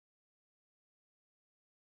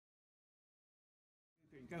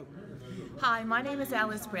Go. Hi, my name is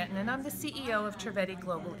Alice Branton, and I'm the CEO of Trivedi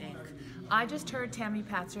Global Inc. I just heard Tami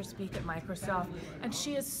Patzer speak at Microsoft, and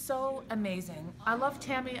she is so amazing. I love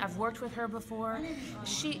Tami. I've worked with her before.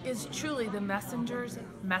 She is truly the messenger's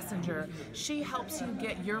messenger. She helps you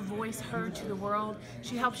get your voice heard to the world.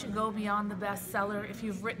 She helps you go beyond the bestseller. If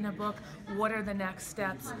you've written a book, what are the next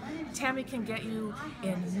steps? Tami can get you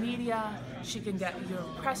in media. She can get your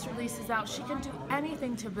press releases out. She can do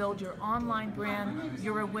anything to build your online brand,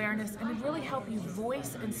 your awareness, and it really help you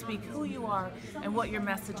voice and speak who you are and what your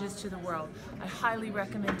message is to the world. I highly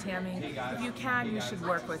recommend Tami. If you can, you should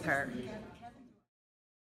work with her.